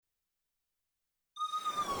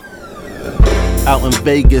out in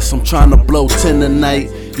Vegas, I'm trying to blow 10 tonight.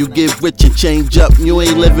 You get rich and change up, you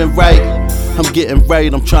ain't living right. I'm getting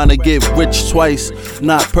right, I'm trying to get rich twice.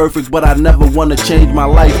 Not perfect, but I never wanna change my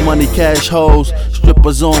life. Money, cash, hoes,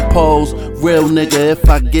 strippers on poles. Real nigga, if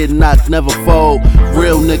I get knocked, never fold.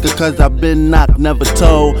 Real nigga, cause I been knocked, never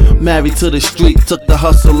told. Married to the street, took the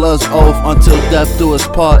hustler's oath until death do us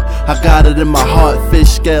part. I got it in my heart, fish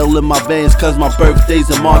scale in my veins, cause my birthday's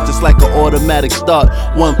in March. It's like an automatic start.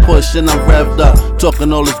 One push and I'm revved up.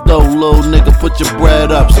 Talking all this dough, little nigga, put your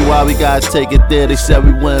bread up. So why we gotta take it there? They said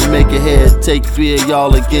we wouldn't make it here. Take 3 of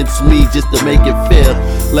y'all against me just to make it fair.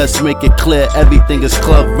 Let's make it clear, everything is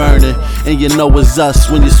club burning. And you know it's us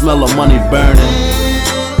when you smell the money burning.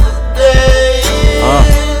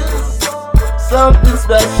 Something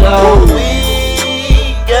special.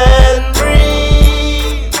 We can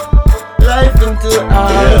breathe life into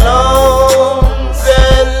our lungs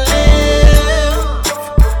and live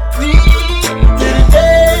free to the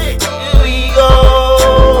day we go.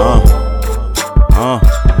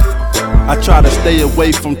 I try to stay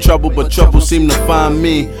away from trouble, but trouble seemed to find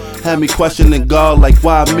me. Had me questioning God like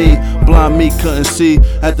why me? Blind me couldn't see.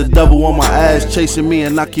 Had the devil on my ass chasing me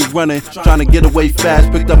and I keep running, trying to get away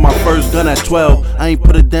fast. Picked up my first gun at 12. I ain't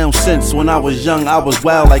put it down since. When I was young I was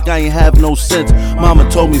wild like I ain't have no sense. Mama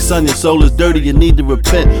told me, son, your soul is dirty, you need to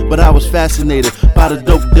repent. But I was fascinated by the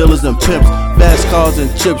dope dealers and pimps. Fast cars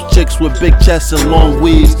and chips, chicks with big chests and long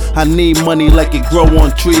weaves. I need money like it grow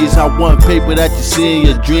on trees. I want paper that you see in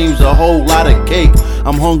your dreams, a whole lot of cake.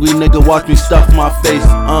 I'm hungry, nigga, watch me stuff my face.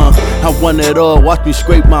 I want it all, watch me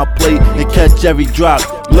scrape my plate and catch every drop.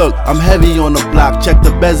 Look, I'm heavy on the block, check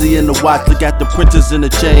the bezel in the watch, look at the princess in the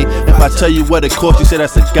chain. If I tell you what it cost, you say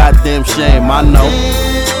that's a goddamn shame, I know.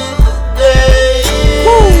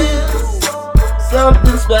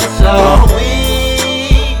 Something special.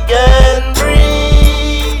 We can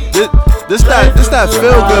breathe. This that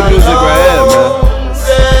feel good music right here,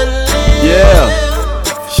 man. Yeah.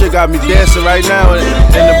 Shit got me dancing right now in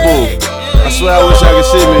the booth. I swear I wish I could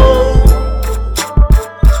see me.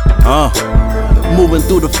 Moving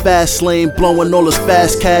through the fast lane, blowing all this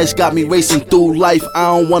fast cash, got me racing through life. I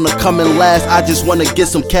don't wanna come in last, I just wanna get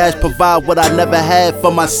some cash, provide what I never had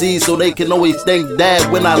for my seeds, so they can always thank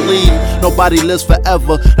dad when I leave. Nobody lives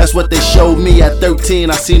forever, that's what they showed me at 13.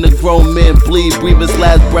 I seen a grown man bleed, breathe his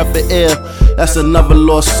last breath of air. That's another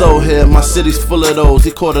lost soul here. My city's full of those,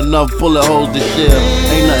 he caught enough bullet holes to share.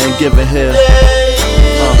 Ain't nothing given here.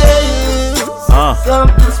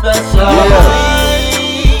 Something special.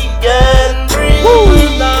 We can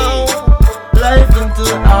breathe now. Life into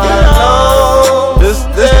our lungs. This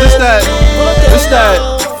that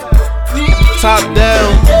top down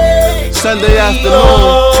Sunday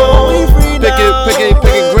afternoon.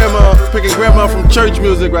 Picking grandma from church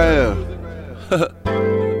music right here.